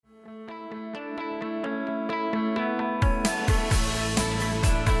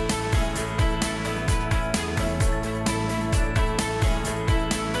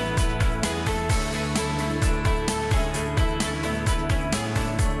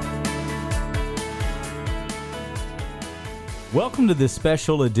Welcome to this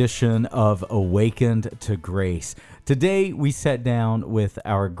special edition of Awakened to Grace. Today, we sat down with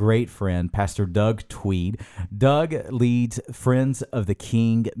our great friend, Pastor Doug Tweed. Doug leads Friends of the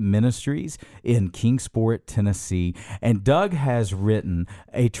King Ministries in Kingsport, Tennessee, and Doug has written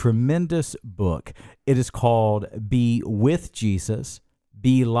a tremendous book. It is called Be With Jesus,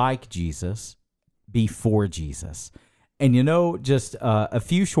 Be Like Jesus, Be For Jesus. And you know, just a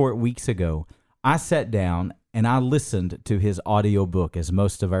few short weeks ago, I sat down and I listened to his audiobook. As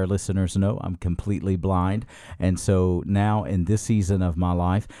most of our listeners know, I'm completely blind. And so now in this season of my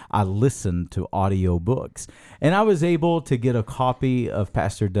life, I listen to audiobooks. And I was able to get a copy of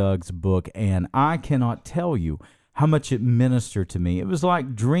Pastor Doug's book, and I cannot tell you how much it ministered to me. It was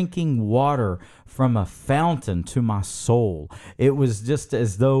like drinking water from a fountain to my soul. It was just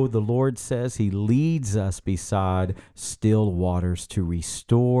as though the Lord says He leads us beside still waters to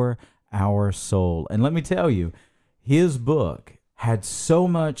restore our soul. And let me tell you, his book had so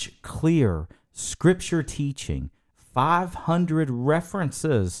much clear scripture teaching, 500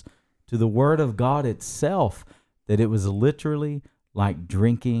 references to the Word of God itself, that it was literally like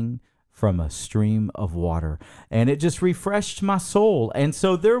drinking from a stream of water. And it just refreshed my soul. And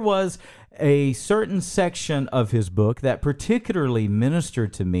so there was a certain section of his book that particularly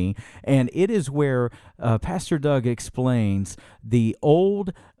ministered to me, and it is where Pastor Doug explains the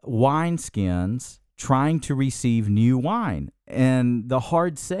old wineskins trying to receive new wine, and the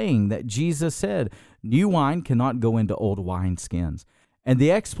hard saying that Jesus said, new wine cannot go into old wineskins. And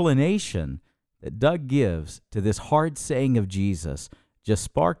the explanation that Doug gives to this hard saying of Jesus just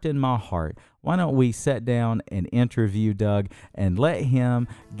sparked in my heart. Why don't we sit down and interview Doug and let him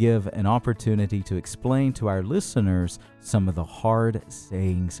give an opportunity to explain to our listeners some of the hard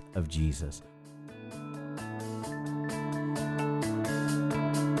sayings of Jesus.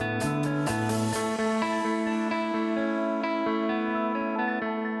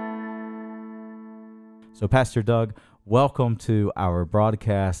 So, Pastor Doug, welcome to our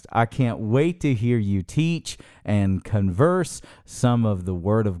broadcast. I can't wait to hear you teach and converse some of the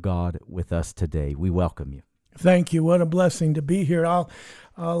Word of God with us today. We welcome you. Thank you. What a blessing to be here. I'll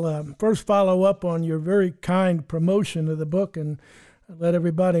first follow up on your very kind promotion of the book and let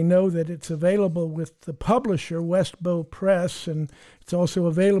everybody know that it's available with the publisher, Westbow Press, and it's also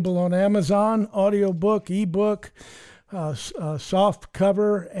available on Amazon, audiobook, ebook, soft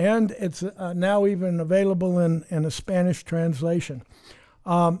cover, and it's now even available in a Spanish translation.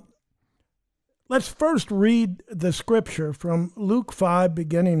 Let's first read the scripture from Luke 5,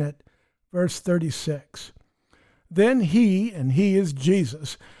 beginning at verse 36. Then he, and he is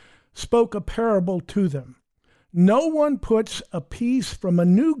Jesus, spoke a parable to them. No one puts a piece from a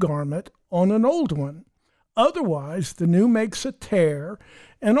new garment on an old one. Otherwise, the new makes a tear,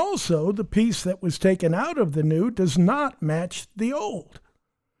 and also the piece that was taken out of the new does not match the old.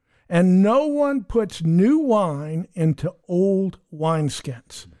 And no one puts new wine into old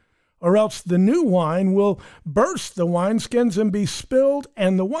wineskins, or else the new wine will burst the wineskins and be spilled,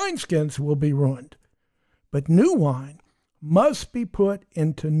 and the wineskins will be ruined. But new wine must be put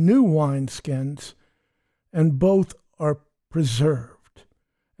into new wineskins, and both are preserved.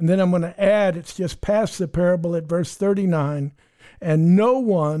 And then I'm going to add, it's just past the parable at verse 39, and no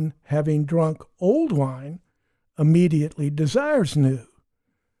one, having drunk old wine, immediately desires new.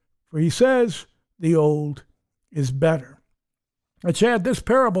 For he says, the old is better. Chad, this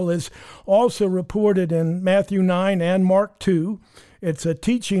parable is also reported in Matthew 9 and Mark 2. It's a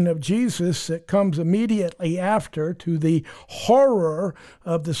teaching of Jesus that comes immediately after, to the horror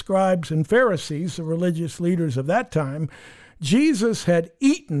of the scribes and Pharisees, the religious leaders of that time. Jesus had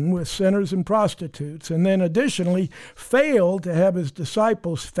eaten with sinners and prostitutes, and then additionally failed to have his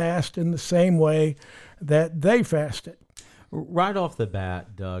disciples fast in the same way that they fasted. Right off the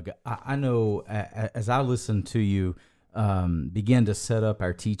bat, Doug, I know as I listen to you begin to set up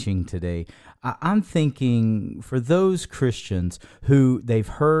our teaching today, I'm thinking for those Christians who they've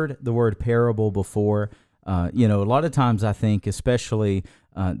heard the word parable before, a lot of times I think, especially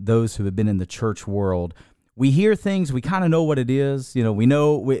those who have been in the church world, we hear things, we kind of know what it is.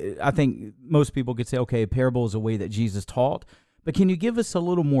 I think most people could say, okay, a parable is a way that Jesus taught. But can you give us a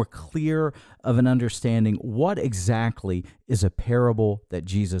little more clear of an understanding what exactly is a parable that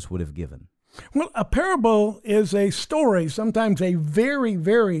Jesus would have given? Well, a parable is a story, sometimes a very,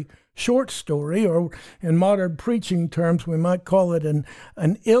 very short story, or in modern preaching terms, we might call it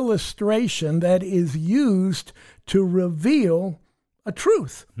an illustration that is used to reveal a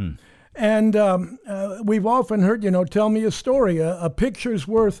truth. And we've often heard, tell me a story. A picture's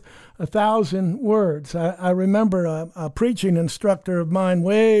worth 1,000 words. I remember a preaching instructor of mine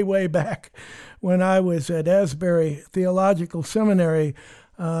way back when I was at Asbury Theological Seminary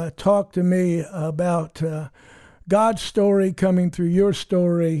talked to me about God's story coming through your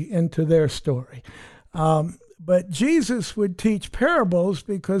story into their story. But Jesus would teach parables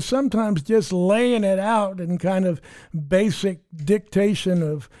because sometimes just laying it out in kind of basic dictation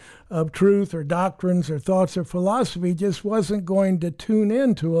of truth or doctrines or thoughts or philosophy just wasn't going to tune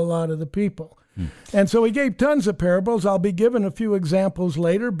into a lot of the people. And so he gave tons of parables. I'll be giving a few examples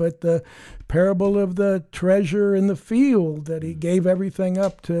later, but the parable of the treasure in the field that he gave everything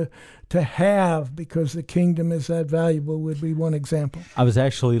up to have because the kingdom is that valuable would be one example. I was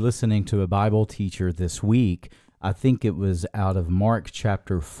actually listening to a Bible teacher this week. I think it was out of Mark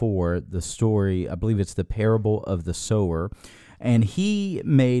chapter 4, the story, I believe it's the parable of the sower. And he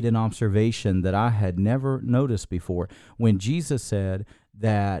made an observation that I had never noticed before when Jesus said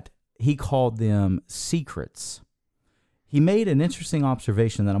that he called them secrets. He made an interesting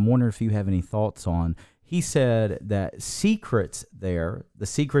observation that I'm wondering if you have any thoughts on. He said that secrets there, the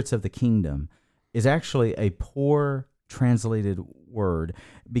secrets of the kingdom, is actually a poor translated word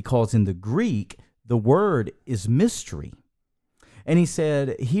because in the Greek, the word is mystery. And he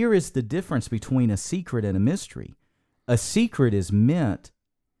said, here is the difference between a secret and a mystery. A secret is meant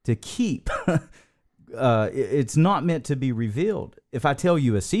to keep. It's not meant to be revealed. If I tell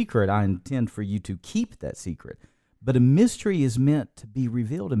you a secret, I intend for you to keep that secret. But a mystery is meant to be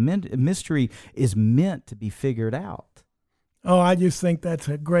revealed. A mystery is meant to be figured out. Oh, I just think that's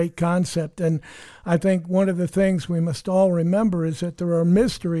a great concept. And I think one of the things we must all remember is that there are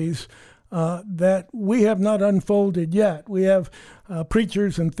mysteries that we have not unfolded yet. We have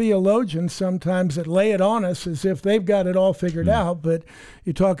preachers and theologians sometimes that lay it on us as if they've got it all figured out, but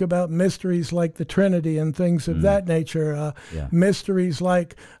you talk about mysteries like the Trinity and things of that nature, mysteries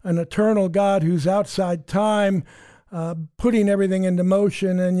like an eternal God who's outside time, putting everything into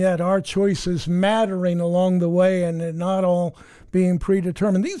motion, and yet our choices mattering along the way and it not all being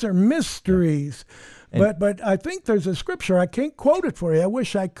predetermined. These are mysteries. But I think there's a scripture, I can't quote it for you, I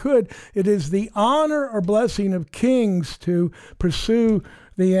wish I could. It is the honor or blessing of kings to pursue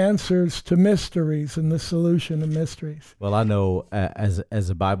the answers to mysteries and the solution of mysteries. Well, I know as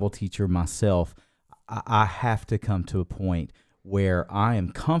a Bible teacher myself, I have to come to a point where I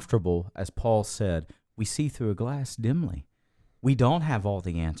am comfortable, as Paul said, we see through a glass dimly. We don't have all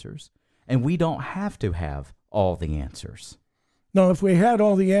the answers, and we don't have to have all the answers. No, if we had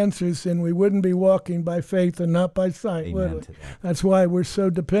all the answers, then we wouldn't be walking by faith and not by sight, Amen would we? to that. That's why we're so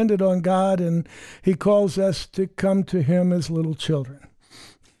dependent on God, and he calls us to come to him as little children.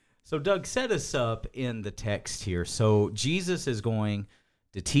 So, Doug, set us up in the text here. So, Jesus is going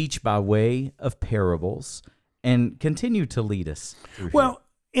to teach by way of parables and continue to lead us through Well,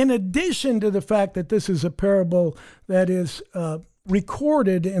 in addition to the fact that this is a parable that is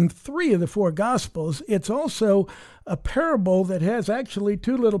recorded in 3 of the 4 Gospels, it's also a parable that has actually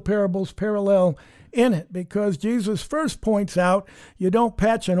 2 little parables parallel in it, because Jesus first points out you don't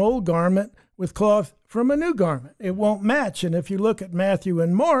patch an old garment with cloth from a new garment. It won't match. And if you look at Matthew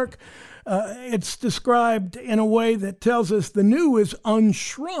and Mark, it's described in a way that tells us the new is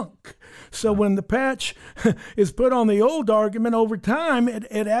unshrunk. So when the patch is put on the old argument over time,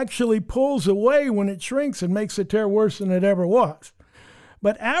 it actually pulls away when it shrinks and makes the tear worse than it ever was.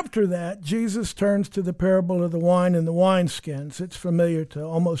 But after that, Jesus turns to the parable of the wine and the wineskins. It's familiar to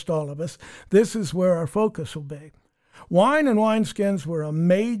almost all of us. This is where our focus will be. Wine and wineskins were a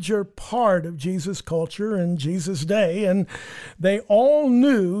major part of Jesus' culture in Jesus' day, and they all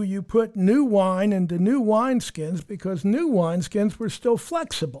knew you put new wine into new wineskins because new wineskins were still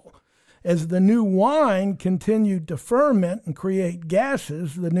flexible. As the new wine continued to ferment and create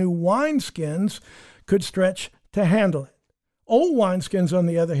gases, the new wineskins could stretch to handle it. Old wineskins, on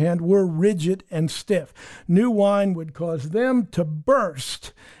the other hand, were rigid and stiff. New wine would cause them to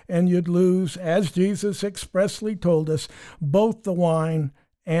burst, and you'd lose, as Jesus expressly told us, both the wine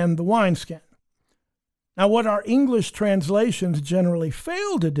and the wineskin. Now, what our English translations generally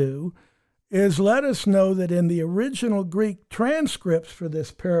fail to do is let us know that in the original Greek transcripts for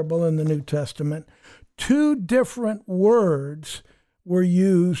this parable in the New Testament, 2 different words were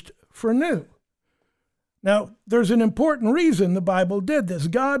used for new. Now, there's an important reason the Bible did this.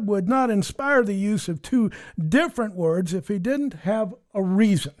 God would not inspire the use of 2 different words if he didn't have a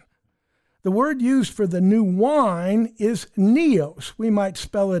reason. The word used for the new wine is neos. We might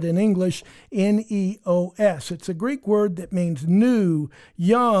spell it in English N-E-O-S. It's a Greek word that means new,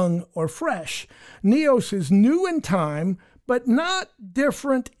 young, or fresh. Neos is new in time, but not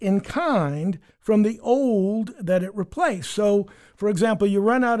different in kind from the old that it replaced. So, for example, you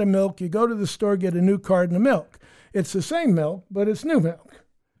run out of milk, you go to the store, get a new carton of milk. It's the same milk, but it's new milk.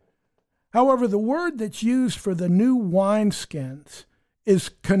 However, the word that's used for the new wineskins is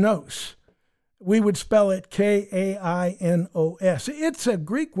kainos. We would spell it Kainos. It's a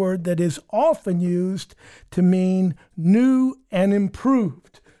Greek word that is often used to mean new and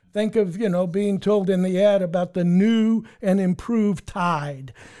improved. Think of, being told in the ad about the new and improved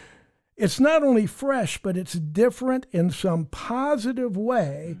Tide. It's not only fresh, but it's different in some positive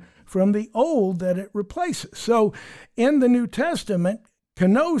way from the old that it replaces. So in the New Testament,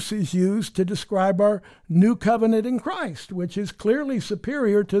 kainos is used to describe our new covenant in Christ, which is clearly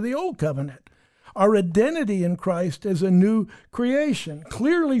superior to the old covenant. Our identity in Christ as a new creation,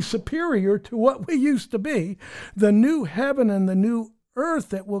 clearly superior to what we used to be, the new heaven and the new earth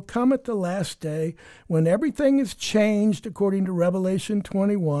that will come at the last day when everything is changed according to Revelation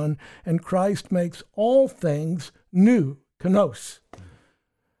 21 and Christ makes all things new, kainos.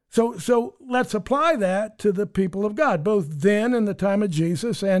 So let's apply that to the people of God, both then in the time of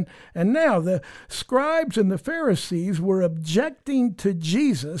Jesus and now. The scribes and the Pharisees were objecting to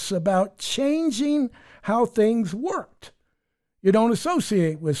Jesus about changing how things worked. You don't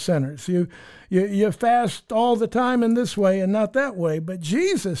associate with sinners. You fast all the time in this way and not that way. But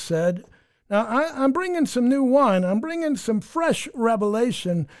Jesus said, now I'm bringing some new wine. I'm bringing some fresh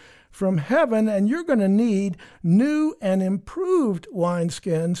revelation from heaven, and you're going to need new and improved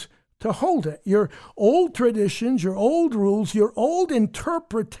wineskins to hold it. Your old traditions, your old rules, your old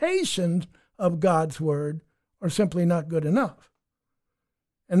interpretations of God's word are simply not good enough.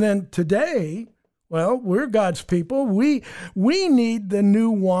 And then today, well, we're God's people. We need the new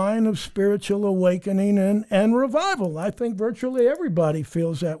wine of spiritual awakening and revival. I think virtually everybody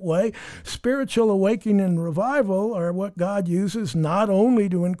feels that way. Spiritual awakening and revival are what God uses not only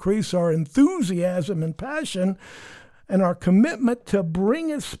to increase our enthusiasm and passion and our commitment to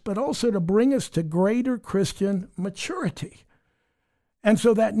bring us, but also to bring us to greater Christian maturity. And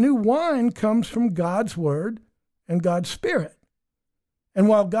so that new wine comes from God's word and God's Spirit. And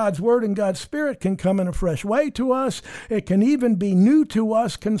while God's word and God's Spirit can come in a fresh way to us, it can even be new to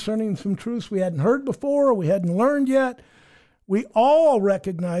us concerning some truths we hadn't heard before or we hadn't learned yet. We all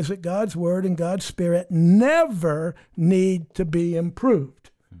recognize that God's word and God's Spirit never need to be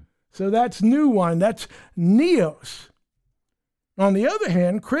improved. So that's new wine. That's neos. On the other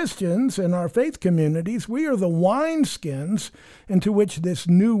hand, Christians in our faith communities, we are the wineskins into which this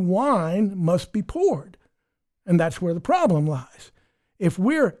new wine must be poured. And that's where the problem lies. If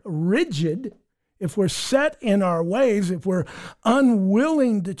we're rigid, if we're set in our ways, if we're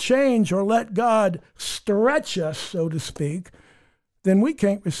unwilling to change or let God stretch us, so to speak, then we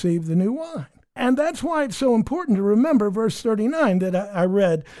can't receive the new wine. And that's why it's so important to remember verse 39 that I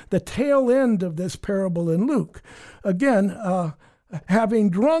read, the tail end of this parable in Luke. Again,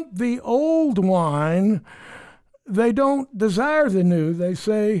 having drunk the old wine, they don't desire the new. They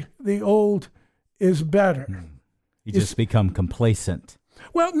say the old is better. You just become complacent.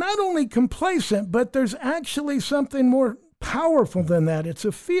 Well, not only complacent, but there's actually something more powerful than that. It's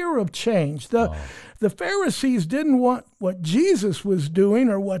a fear of change. The Pharisees didn't want what Jesus was doing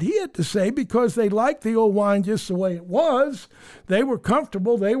or what he had to say because they liked the old wine just the way it was. They were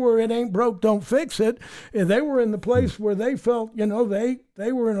comfortable. They were, it ain't broke, don't fix it. They were in the place where they felt,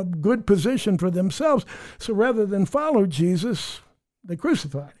 they were in a good position for themselves. So rather than follow Jesus, they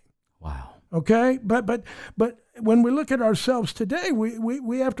crucified him. Wow. Okay, but when we look at ourselves today,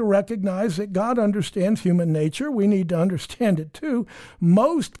 we have to recognize that God understands human nature. We need to understand it too.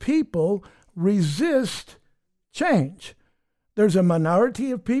 Most people resist change. There's a minority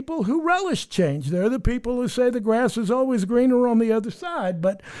of people who relish change. They're the people who say the grass is always greener on the other side.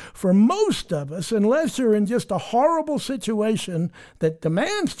 But for most of us, unless you're in just a horrible situation that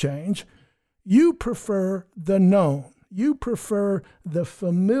demands change, you prefer the known. You prefer the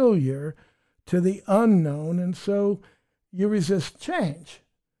familiar to the unknown, and so you resist change.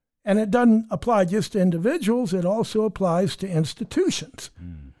 And it doesn't apply just to individuals, it also applies to institutions.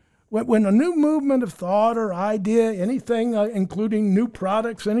 When a new movement of thought or idea, anything, including new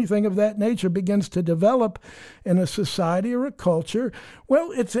products, anything of that nature begins to develop in a society or a culture,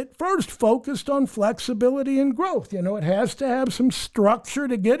 well, it's at first focused on flexibility and growth. It has to have some structure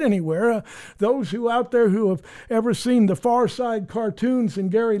to get anywhere. Those who out there who have ever seen the Far Side cartoons and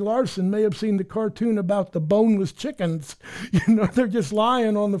Gary Larson may have seen the cartoon about the boneless chickens. They're just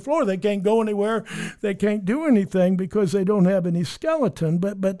lying on the floor. They can't go anywhere. They can't do anything because they don't have any skeleton.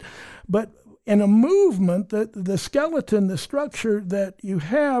 But in a movement, the skeleton, the structure that you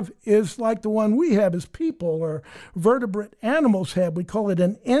have is like the one we have as people or vertebrate animals have. We call it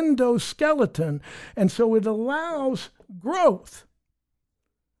an endoskeleton. And so it allows growth.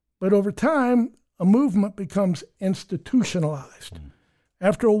 But over time, a movement becomes institutionalized.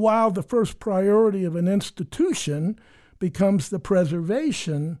 After a while, the first priority of an institution becomes the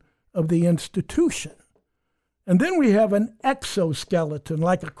preservation of the institution. And then we have an exoskeleton,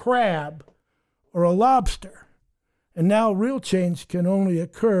 like a crab or a lobster. And now real change can only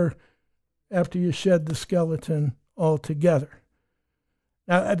occur after you shed the skeleton altogether.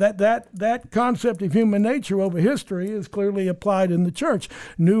 Now, that concept of human nature over history is clearly applied in the church.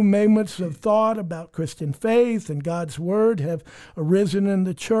 New movements of thought about Christian faith and God's Word have arisen in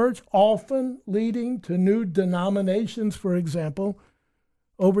the church, often leading to new denominations, for example.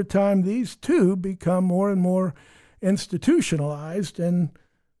 Over time, these too become more and more institutionalized, and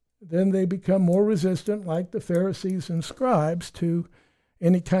then they become more resistant, like the Pharisees and scribes, to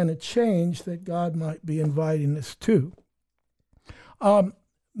any kind of change that God might be inviting us to.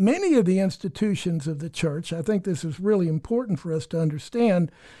 Many of the institutions of the church, I think this is really important for us to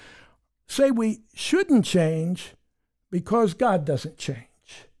understand, say we shouldn't change because God doesn't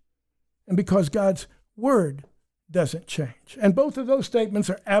change and because God's Word doesn't change. And both of those statements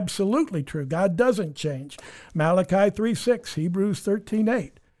are absolutely true. God doesn't change. Malachi 3:6, Hebrews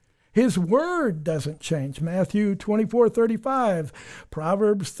 13:8. His Word doesn't change. Matthew 24:35,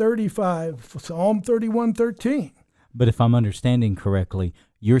 Proverbs 35, Psalm 31:13. But if I'm understanding correctly,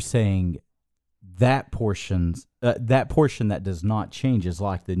 you're saying that portion that does not change is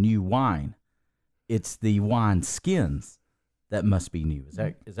like the new wine. It's the wine skins that must be new.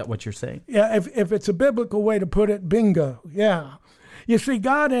 Is that what you're saying? Yeah, if it's a biblical way to put it, bingo. Yeah. You see,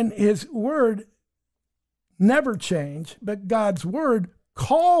 God and His Word never change, but God's Word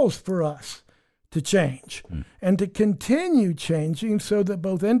calls for us to change and to continue changing so that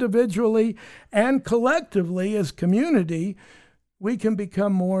both individually and collectively as community, we can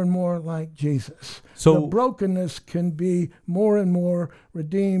become more and more like Jesus. So the brokenness can be more and more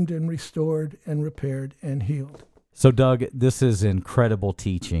redeemed and restored and repaired and healed. So, Doug, this is incredible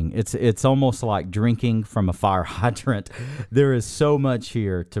teaching. It's almost like drinking from a fire hydrant. There is so much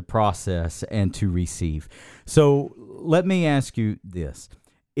here to process and to receive. So let me ask you this.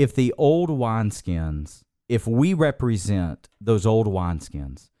 If the old wineskins, if we represent those old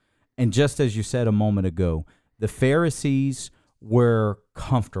wineskins, and just as you said a moment ago, the Pharisees were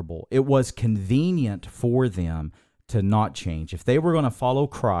comfortable. It was convenient for them to not change. If they were going to follow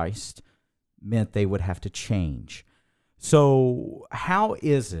Christ, meant they would have to change. So how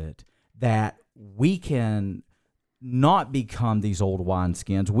is it that we can not become these old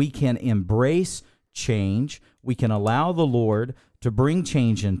wineskins? We can embrace change. We can allow the Lord to bring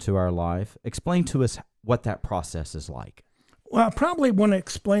change into our life. Explain to us what that process is like. Well, I probably want to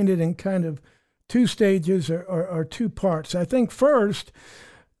explain it in kind of two stages or two parts. I think first,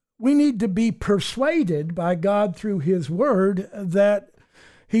 we need to be persuaded by God through His Word that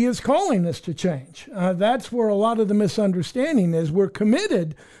He is calling us to change. That's where a lot of the misunderstanding is. We're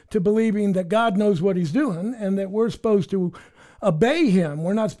committed to believing that God knows what He's doing and that we're supposed to obey Him.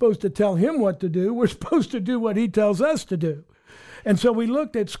 We're not supposed to tell Him what to do. We're supposed to do what He tells us to do. And so we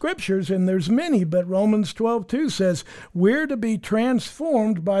looked at scriptures, and there's many, but Romans 12:2 says, we're to be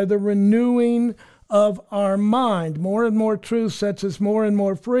transformed by the renewing of our mind. More and more truth sets us more and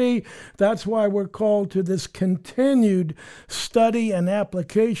more free. That's why we're called to this continued study and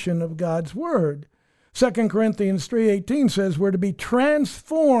application of God's Word. 2 Corinthians 3:18 says we're to be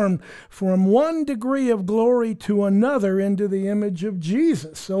transformed from one degree of glory to another into the image of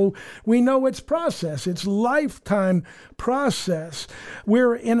Jesus. So we know it's process. It's lifetime process.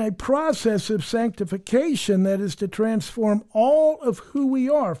 We're in a process of sanctification that is to transform all of who we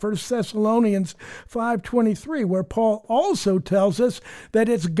are. 1 Thessalonians 5:23, where Paul also tells us that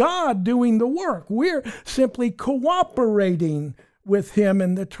it's God doing the work. We're simply cooperating with Him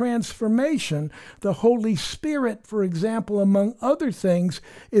in the transformation. The Holy Spirit, for example, among other things,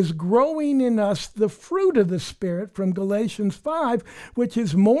 is growing in us the fruit of the Spirit from Galatians 5, which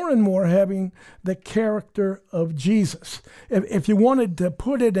is more and more having the character of Jesus. If you wanted to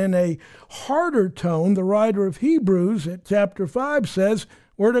put it in a harder tone, the writer of Hebrews at chapter 5 says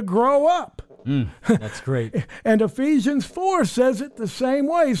we're to grow up. That's great. And Ephesians 4 says it the same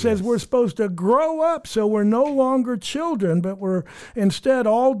way. It says we're supposed to grow up so we're no longer children, but we're instead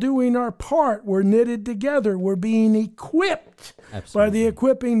all doing our part. We're knitted together. We're being equipped by the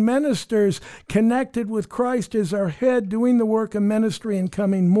equipping ministers connected with Christ as our head, doing the work of ministry and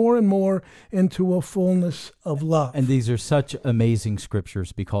coming more and more into a fullness of love. And these are such amazing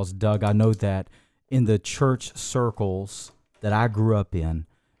scriptures because, Doug, I know that in the church circles that I grew up in,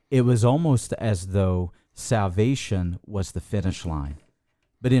 it was almost as though salvation was the finish line.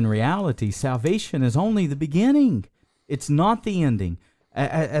 But in reality, salvation is only the beginning. It's not the ending.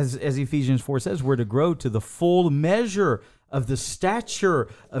 As Ephesians 4 says, we're to grow to the full measure of the stature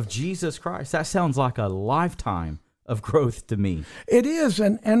of Jesus Christ. That sounds like a lifetime of growth to me. It is,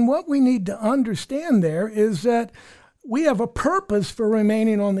 and what we need to understand there is that we have a purpose for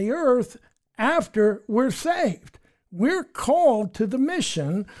remaining on the earth after we're saved. We're called to the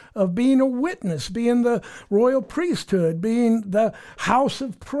mission of being a witness, being the royal priesthood, being the house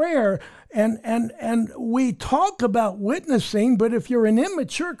of prayer. And we talk about witnessing, but if you're an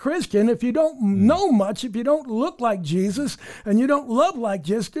immature Christian, if you don't know much, if you don't look like Jesus, and you don't love like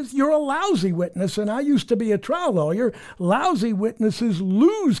Jesus, you're a lousy witness. And I used to be a trial lawyer. Lousy witnesses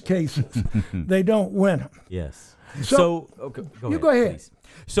lose cases. They don't win them. Yes. So okay, go ahead. Please.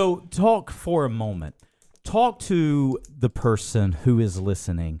 So talk for a moment. Talk to the person who is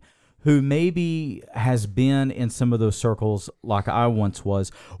listening, who maybe has been in some of those circles like I once was,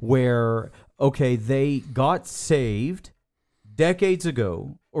 where, okay, they got saved decades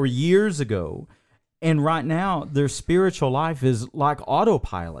ago or years ago, and right now their spiritual life is like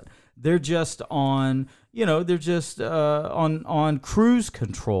autopilot. They're just on, on cruise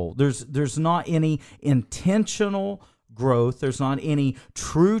control. There's not any intentional growth. There's not any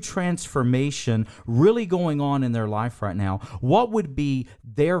true transformation really going on in their life right now. What would be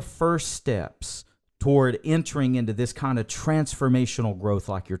their first steps toward entering into this kind of transformational growth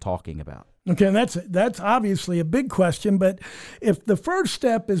like you're talking about? Okay, that's obviously a big question, but if the first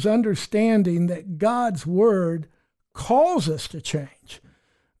step is understanding that God's word calls us to change,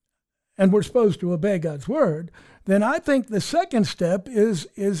 and we're supposed to obey God's word, then I think the second step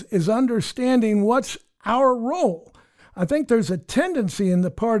is understanding what's our role. I think there's a tendency in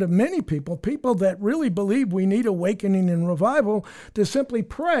the part of many people that really believe we need awakening and revival, to simply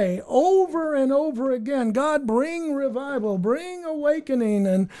pray over and over again, God, bring revival, bring awakening,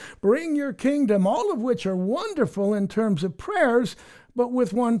 and bring your kingdom, all of which are wonderful in terms of prayers, but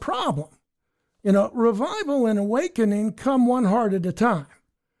with one problem. Revival and awakening come one heart at a time.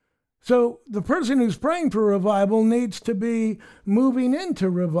 So the person who's praying for revival needs to be moving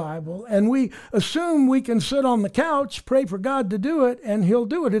into revival. And we assume we can sit on the couch, pray for God to do it, and he'll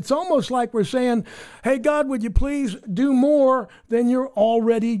do it. It's almost like we're saying, hey, God, would you please do more than you're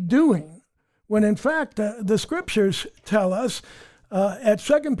already doing? When in fact, the scriptures tell us, at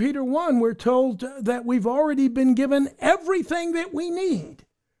 2 Peter 1, we're told that we've already been given everything that we need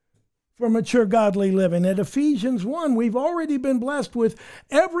for mature godly living. At Ephesians 1, we've already been blessed with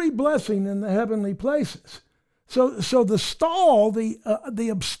every blessing in the heavenly places. So the stall, the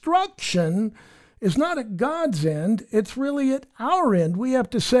obstruction is not at God's end, it's really at our end. We have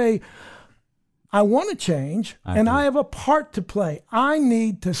to say, I want to change, and I have a part to play. I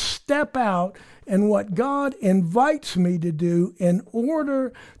need to step out in what God invites me to do in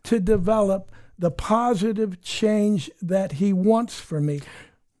order to develop the positive change that he wants for me.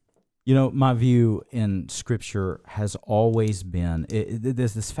 My view in Scripture has always been,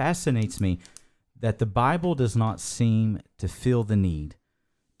 this fascinates me, that the Bible does not seem to feel the need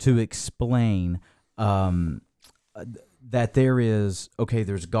to explain that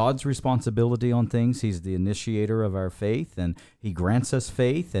there's God's responsibility on things. He's the initiator of our faith, and he grants us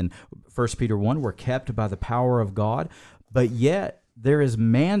faith. And 1 Peter 1, we're kept by the power of God. But yet, there is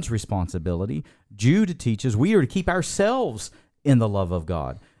man's responsibility. Jude teaches we are to keep ourselves in the love of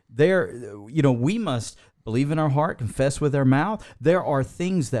God. We must believe in our heart, confess with our mouth. There are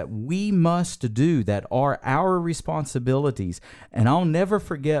things that we must do that are our responsibilities. And I'll never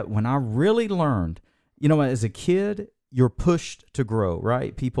forget when I really learned, as a kid, you're pushed to grow,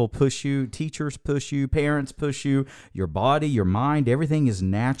 right? People push you, teachers push you, parents push you, your body, your mind, everything is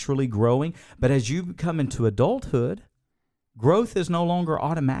naturally growing. But as you come into adulthood, growth is no longer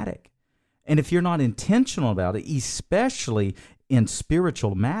automatic. And if you're not intentional about it, especially in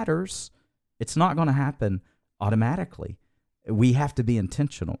spiritual matters, it's not going to happen automatically. We have to be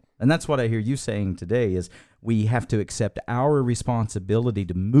intentional. And that's what I hear you saying today is we have to accept our responsibility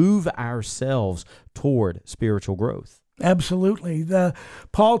to move ourselves toward spiritual growth. Absolutely.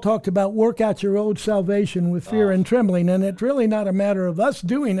 Paul talked about work out your old salvation with fear and trembling, and it's really not a matter of us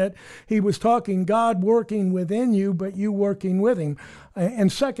doing it. He was talking God working within you, but you working with him. In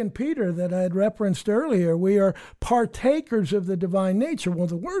 2 Peter that I had referenced earlier, we are partakers of the divine nature. Well,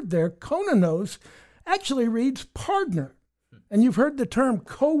 the word there, koinonos, actually reads partner. And you've heard the term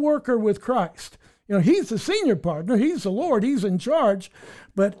co-worker with Christ. You know, he's the senior partner, he's the Lord, he's in charge,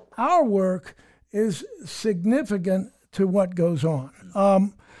 but our work is significant to what goes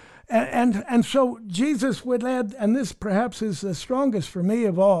on. And so Jesus would add, and this perhaps is the strongest for me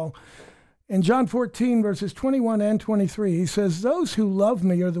of all, in John 14, verses 21 and 23, he says, those who love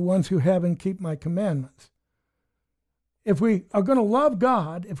me are the ones who have and keep my commandments. If we are going to love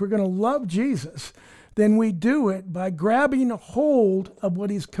God, if we're going to love Jesus, then we do it by grabbing a hold of what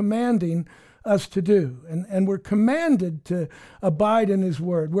he's commanding us to do. And we're commanded to abide in his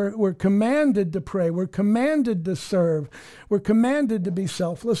word. We're commanded to pray. We're commanded to serve. We're commanded to be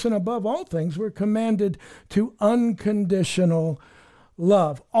selfless. And above all things, we're commanded to unconditional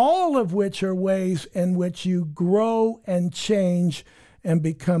love, all of which are ways in which you grow and change and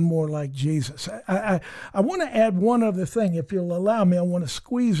become more like Jesus. I want to add one other thing, if you'll allow me. I want to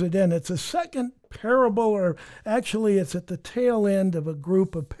squeeze it in. It's a second parable, or actually it's at the tail end of a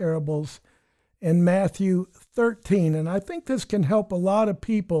group of parables in Matthew 13. And I think this can help a lot of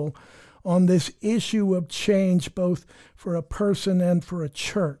people on this issue of change, both for a person and for a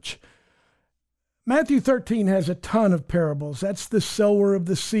church. Matthew 13 has a ton of parables. That's the sower of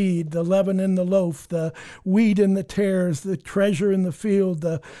the seed, the leaven in the loaf, the wheat in the tares, the treasure in the field,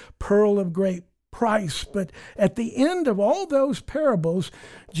 the pearl of great price. But at the end of all those parables,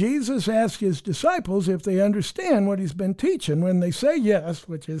 Jesus asks his disciples if they understand what he's been teaching. When they say yes,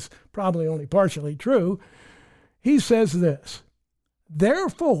 which is probably only partially true, he says this,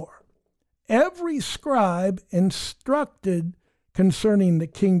 therefore, every scribe instructed concerning the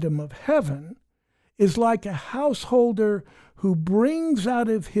kingdom of heaven is like a householder who brings out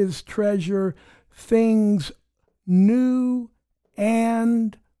of his treasure things new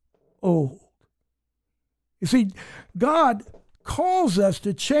and old. You see, God calls us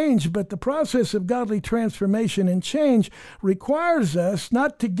to change, but the process of godly transformation and change requires us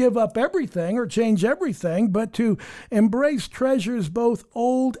not to give up everything or change everything, but to embrace treasures both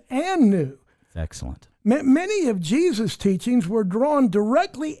old and new. Excellent. Many of Jesus' teachings were drawn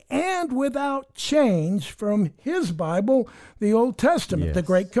directly and without change from his Bible, the Old Testament. Yes. The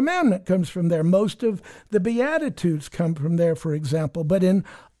Great Commandment comes from there. Most of the Beatitudes come from there, for example. But in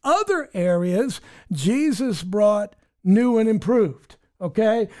other areas, Jesus brought new and improved.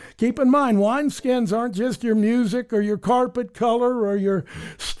 Okay? Keep in mind, wineskins aren't just your music or your carpet color or your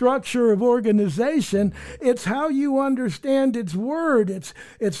structure of organization. It's how you understand its word,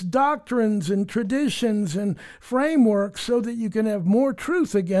 its doctrines and traditions and frameworks, so that you can have more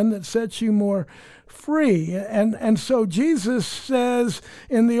truth again that sets you more free. And so Jesus says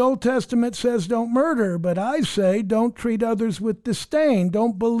in the Old Testament says don't murder, but I say don't treat others with disdain,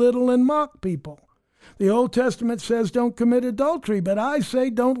 don't belittle and mock people. The Old Testament says don't commit adultery, but I say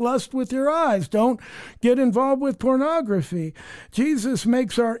don't lust with your eyes. Don't get involved with pornography. Jesus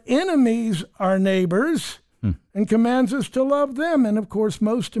makes our enemies our neighbors and commands us to love them. And of course,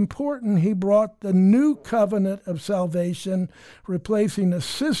 most important, he brought the new covenant of salvation, replacing a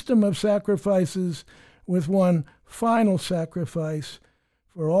system of sacrifices with one final sacrifice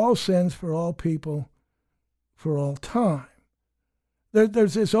for all sins, for all people, for all time.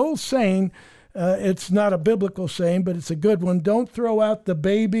 There's this old saying, it's not a biblical saying, but it's a good one. Don't throw out the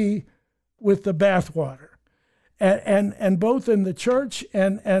baby with the bathwater. And both in the church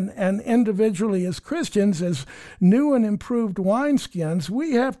and individually as Christians, as new and improved wineskins,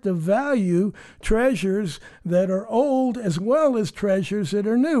 we have to value treasures that are old as well as treasures that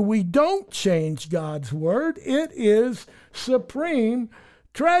are new. We don't change God's word. It is supreme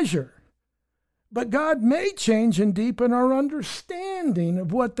treasure. But God may change and deepen our understanding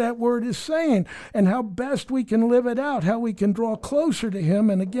of what that word is saying and how best we can live it out, how we can draw closer to him,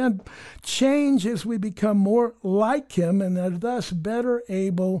 and again, change as we become more like him and are thus better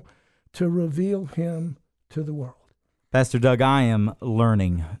able to reveal him to the world. Pastor Doug, I am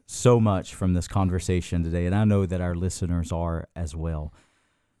learning so much from this conversation today, and I know that our listeners are as well.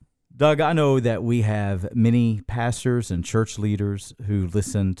 Doug, I know that we have many pastors and church leaders who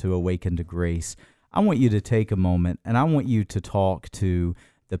listen to Awaken to Grace. I want you to take a moment, and I want you to talk to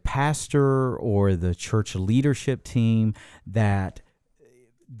the pastor or the church leadership team that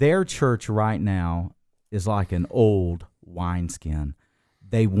their church right now is like an old wineskin.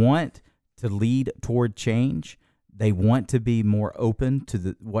 They want to lead toward change. They want to be more open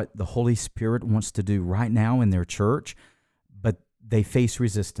to what the Holy Spirit wants to do right now in their church. they face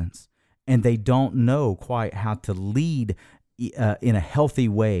resistance, and they don't know quite how to lead in a healthy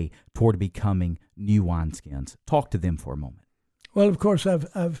way toward becoming new wineskins. Talk to them for a moment. Well, of course,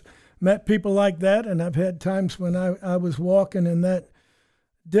 I've met people like that, and I've had times when I was walking in that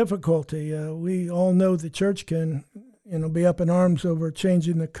difficulty. We all know the church can, be up in arms over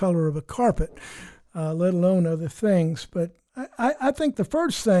changing the color of a carpet, let alone other things. But I think the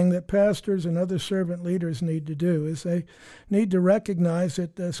first thing that pastors and other servant leaders need to do is they need to recognize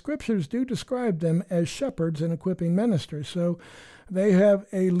that the Scriptures do describe them as shepherds and equipping ministers. So they have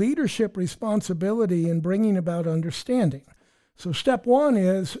a leadership responsibility in bringing about understanding. So step one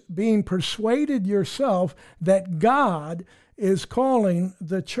is being persuaded yourself that God is calling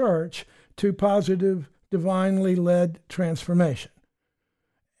the church to positive, divinely led transformation.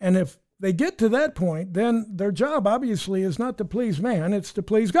 And if they get to that point, then their job obviously is not to please man, it's to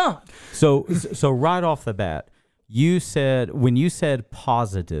please God. So right off the bat, when you said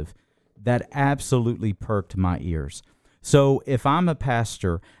positive, that absolutely perked my ears. So if I'm a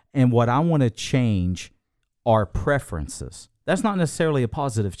pastor and what I want to change are preferences, that's not necessarily a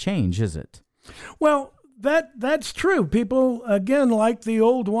positive change, is it? Well, that's true. People, again, like the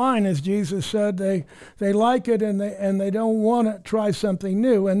old wine, as Jesus said, they like it and they don't want to try something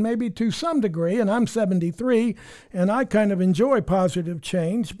new. And maybe to some degree, and I'm 73, and I kind of enjoy positive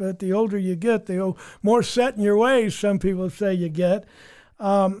change, but the older you get, the more set in your ways, some people say you get.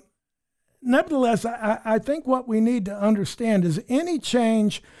 Nevertheless, I think what we need to understand is any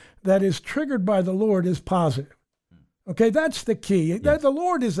change that is triggered by the Lord is positive. Okay, that's the key. Yes. The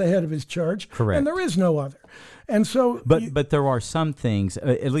Lord is the head of his church, correct, and there is no other. And so, but there are some things.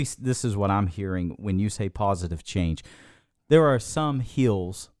 At least this is what I'm hearing when you say positive change. There are some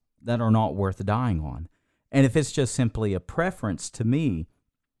hills that are not worth dying on, and if it's just simply a preference to me,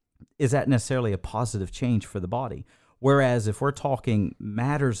 is that necessarily a positive change for the body? Whereas if we're talking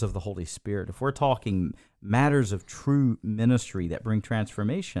matters of the Holy Spirit, if we're talking matters of true ministry that bring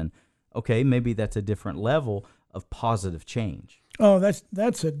transformation, okay, maybe that's a different level of positive change. Oh,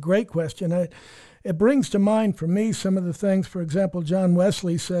 that's a great question. It brings to mind for me some of the things, for example, John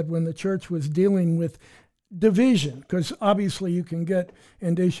Wesley said when the church was dealing with division, because obviously you can get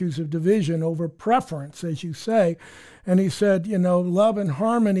into issues of division over preference, as you say. And he said, love and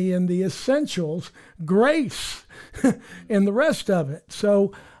harmony in the essentials, grace in the rest of it.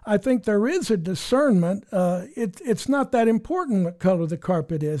 So I think there is a discernment. It's not that important what color the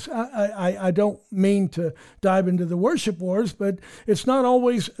carpet is. I don't mean to dive into the worship wars, but it's not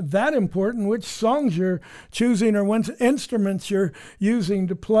always that important which songs you're choosing or what instruments you're using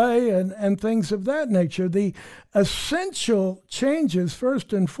to play and things of that nature. The essential changes,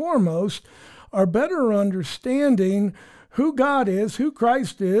 first and foremost, are better understanding who God is, who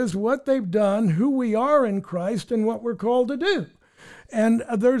Christ is, what they've done, who we are in Christ, and what we're called to do. And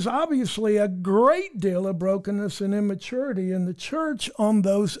there's obviously a great deal of brokenness and immaturity in the church on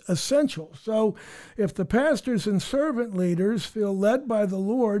those essentials. So if the pastors and servant leaders feel led by the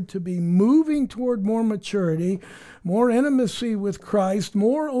Lord to be moving toward more maturity, more intimacy with Christ,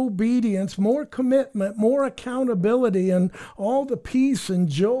 more obedience, more commitment, more accountability, and all the peace and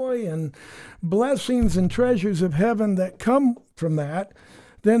joy and blessings and treasures of heaven that come from that,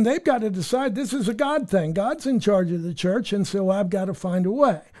 then they've got to decide this is a God thing. God's in charge of the church, and so I've got to find a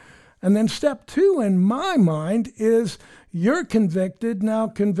way. And then step two, in my mind, is you're convicted, now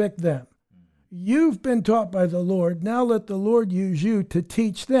convict them. You've been taught by the Lord, now let the Lord use you to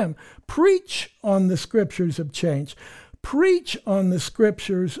teach them. Preach on the scriptures of change. Preach on the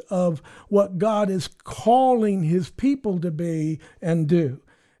scriptures of what God is calling his people to be and do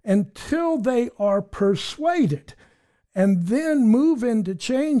until they are persuaded. And then move into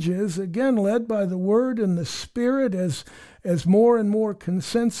changes, again, led by the Word and the Spirit as more and more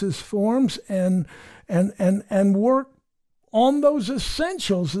consensus forms and work on those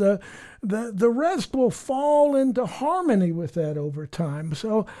essentials. The rest will fall into harmony with that over time.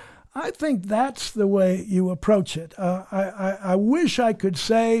 So I think that's the way you approach it. I wish I could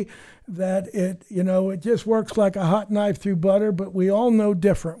say that it just works like a hot knife through butter, but we all know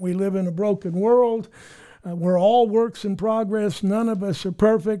different. We live in a broken world. We're all works in progress. None of us are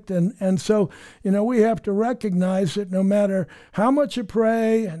perfect. And so, we have to recognize that no matter how much you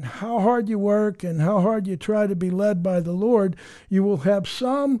pray and how hard you work and how hard you try to be led by the Lord, you will have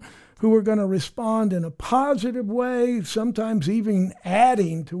some who are going to respond in a positive way, sometimes even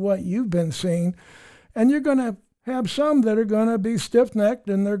adding to what you've been seeing. And you're going to have some that are going to be stiff-necked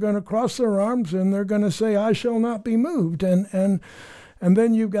and they're going to cross their arms and they're going to say, I shall not be moved. And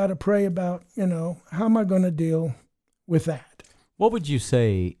then you've got to pray about, how am I going to deal with that? What would you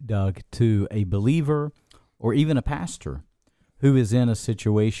say, Doug, to a believer or even a pastor who is in a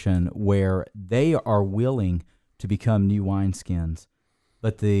situation where they are willing to become new wineskins,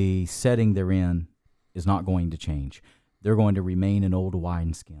 but the setting they're in is not going to change. They're going to remain an old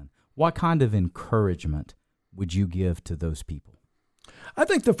wineskin. What kind of encouragement would you give to those people? I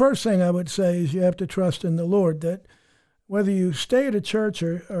think the first thing I would say is you have to trust in the Lord, that whether you stay at a church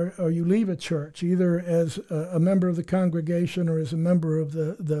or you leave a church, either as a member of the congregation or as a member of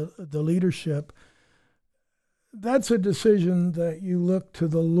the leadership, that's a decision that you look to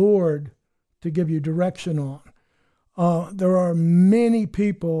the Lord to give you direction on. There are many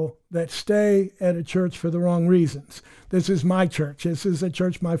people that stay at a church for the wrong reasons. This is my church. This is a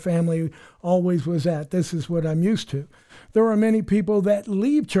church my family always was at. This is what I'm used to. There are many people that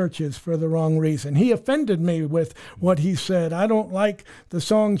leave churches for the wrong reason. He offended me with what he said. I don't like the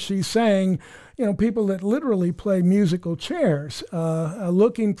song she sang. You know, people that literally play musical chairs,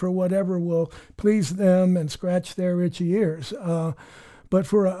 looking for whatever will please them and scratch their itchy ears. But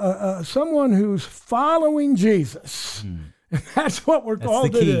for someone who's following Jesus, that's what we're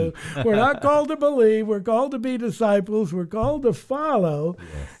called to do. We're not called to believe. We're called to be disciples. We're called to follow.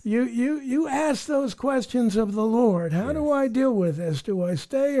 Yes. You ask those questions of the Lord. How do I deal with this? Do I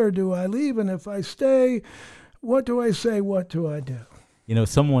stay or do I leave? And if I stay, what do I say? What do I do? You know,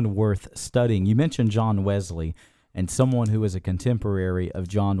 someone worth studying. You mentioned John Wesley, and someone who was a contemporary of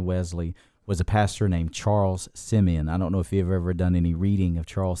John Wesley was a pastor named Charles Simeon. I don't know if you've ever done any reading of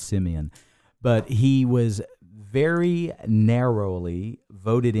Charles Simeon, but he was very narrowly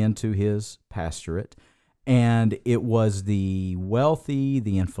voted into his pastorate, and it was the wealthy,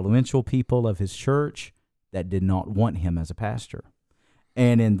 the influential people of his church that did not want him as a pastor.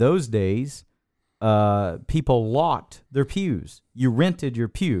 And in those days, people locked their pews. You rented your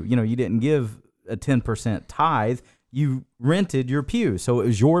pew. You know, you didn't give a 10% tithe. You rented your pew, so it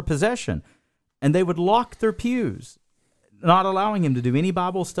was your possession. And they would lock their pews, not allowing him to do any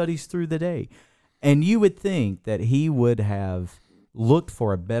Bible studies through the day. And you would think that he would have looked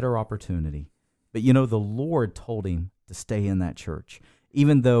for a better opportunity. But, you know, the Lord told him to stay in that church,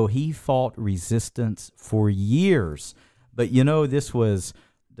 even though he fought resistance for years. But, you know, this was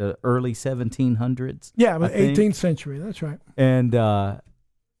the early 1700s. Yeah, 18th century. That's right. And,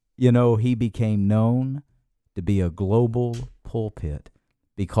 you know, he became known to be a global pulpit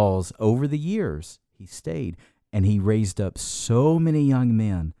because over the years he stayed, and he raised up so many young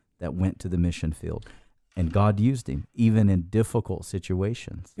men that went to the mission field, and God used him even in difficult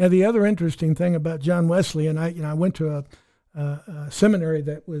situations. Yeah, the other interesting thing about John Wesley, and I went to a seminary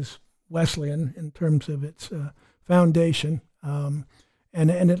that was Wesleyan in terms of its foundation, and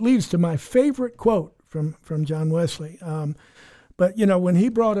it leads to my favorite quote from John Wesley. But, you know, when he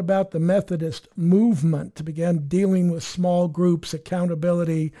brought about the Methodist movement, began dealing with small groups,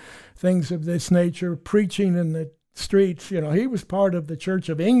 accountability, things of this nature, preaching in the streets, you know, he was part of the Church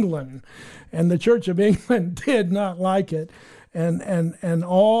of England, and the Church of England did not like it. And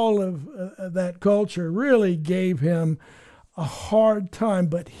all of that culture really gave him a hard time,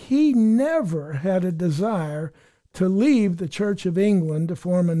 but he never had a desire to leave the Church of England to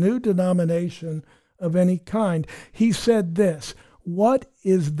form a new denomination of any kind. He said this: "What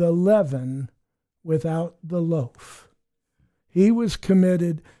is the leaven without the loaf?" He was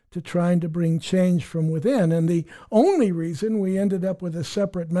committed to trying to bring change from within. And the only reason we ended up with a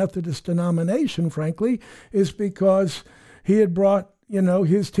separate Methodist denomination, frankly, is because he had brought, you know,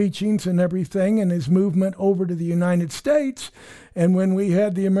 his teachings and everything and his movement over to the United States. And when we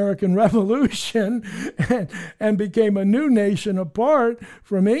had the American Revolution and became a new nation apart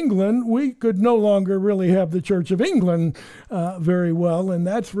from England, we could no longer really have the Church of England very well. And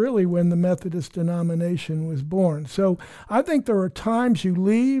that's really when the Methodist denomination was born. So I think there are times you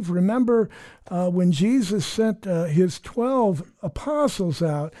leave. Remember when Jesus sent his 12 apostles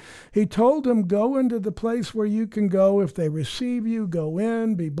out, he told them, go into the place where you can go. If they receive you, go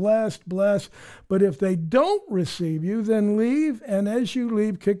in, be blessed, bless. But if they don't receive you, then leave. And as you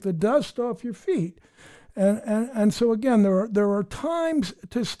leave, kick the dust off your feet. And so again, there are times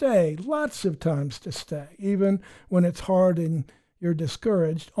to stay, lots of times to stay, even when it's hard and you're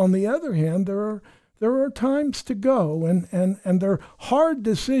discouraged. On the other hand, there are times to go, and they're hard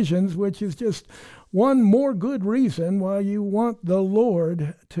decisions, which is just one more good reason why you want the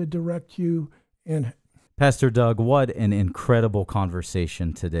Lord to direct you in it. Pastor Doug, what an incredible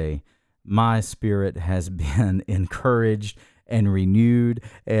conversation today. My spirit has been encouraged and renewed,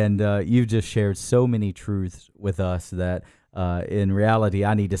 and you've just shared so many truths with us that in reality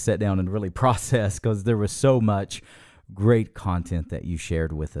I need to sit down and really process, because there was so much great content that you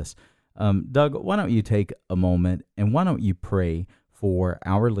shared with us. Doug, why don't you take a moment and why don't you pray for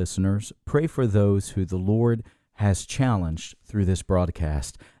our listeners, pray for those who the Lord has challenged through this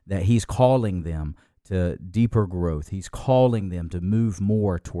broadcast, that he's calling them to deeper growth. He's calling them to move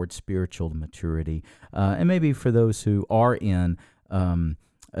more towards spiritual maturity. And maybe for those who are in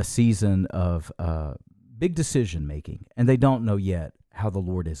a season of big decision making and they don't know yet how the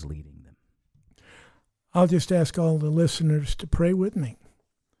Lord is leading them. I'll just ask all the listeners to pray with me.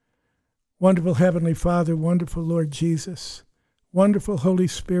 Wonderful Heavenly Father, wonderful Lord Jesus, wonderful Holy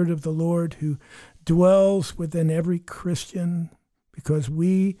Spirit of the Lord who dwells within every Christian, because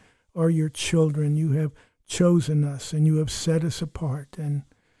we are your children. You have chosen us and you have set us apart, and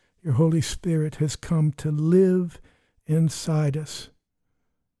your Holy Spirit has come to live inside us.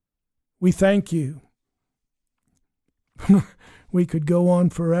 We thank you. We could go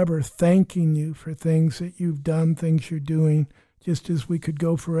on forever thanking you for things that you've done, things you're doing, just as we could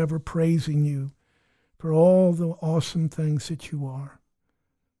go forever praising you for all the awesome things that you are.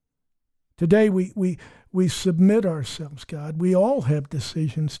 Today we submit ourselves, God. We all have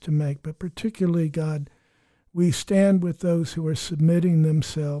decisions to make, but particularly, God, we stand with those who are submitting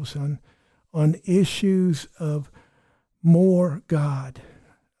themselves on issues of more God,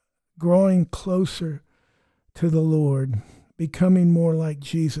 growing closer to the Lord, becoming more like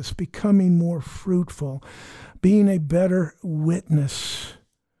Jesus, becoming more fruitful, being a better witness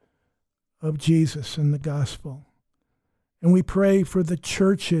of Jesus and the gospel. And we pray for the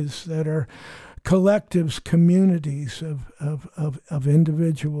churches that are collectives, communities of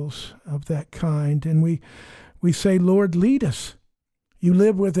individuals of that kind. And we say, Lord, lead us. You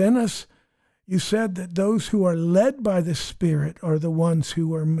live within us. You said that those who are led by the Spirit are the ones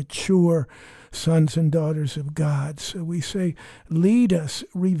who are mature sons and daughters of God. So we say, lead us,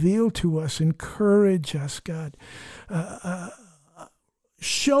 reveal to us, encourage us, God.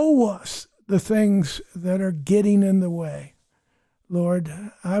 Show us the things that are getting in the way. Lord,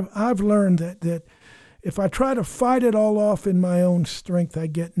 I've learned that if I try to fight it all off in my own strength, I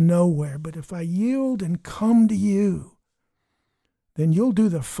get nowhere. But if I yield and come to you, then you'll do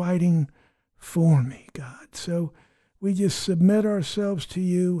the fighting for me, God. So we just submit ourselves to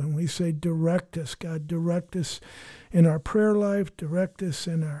you and we say, direct us, God. Direct us in our prayer life. Direct us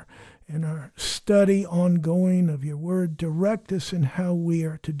in our study ongoing of your word. Direct us in how we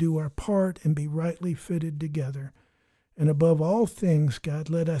are to do our part and be rightly fitted together. And above all things, God,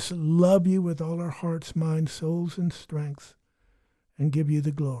 let us love you with all our hearts, minds, souls, and strengths, and give you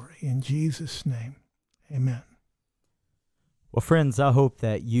the glory. In Jesus' name, amen. Well, friends, I hope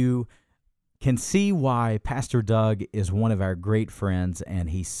that you can see why Pastor Doug is one of our great friends, and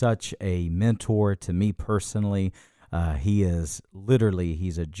he's such a mentor to me personally. He's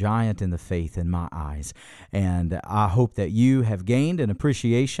a giant in the faith in my eyes. And I hope that you have gained an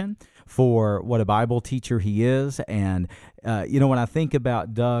appreciation for what a Bible teacher he is. And, when I think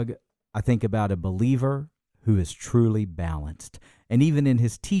about Doug, I think about a believer who is truly balanced. And even in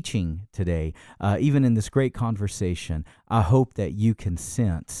his teaching today, even in this great conversation, I hope that you can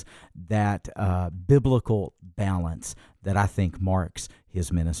sense that biblical balance that I think marks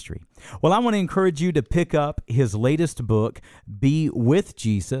his ministry. Well, I want to encourage you to pick up his latest book, Be With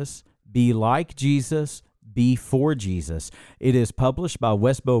Jesus, Be Like Jesus, Be For Jesus. It is published by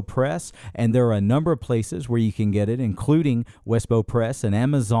Westbow Press, and there are a number of places where you can get it, including Westbow Press and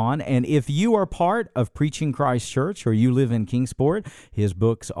Amazon. And if you are part of Preaching Christ Church or you live in Kingsport, his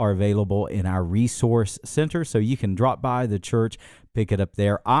books are available in our resource center, so you can drop by the church, pick it up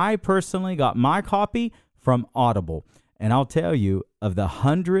there. I personally got my copy from Audible, and I'll tell you, of the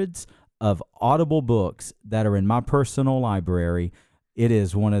hundreds of Audible books that are in my personal library, it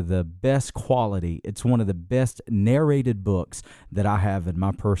is one of the best quality. It's one of the best narrated books that I have in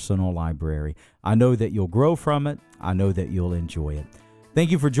my personal library. I know that you'll grow from it. I know that you'll enjoy it. Thank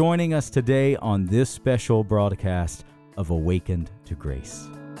you for joining us today on this special broadcast of Awakened to Grace.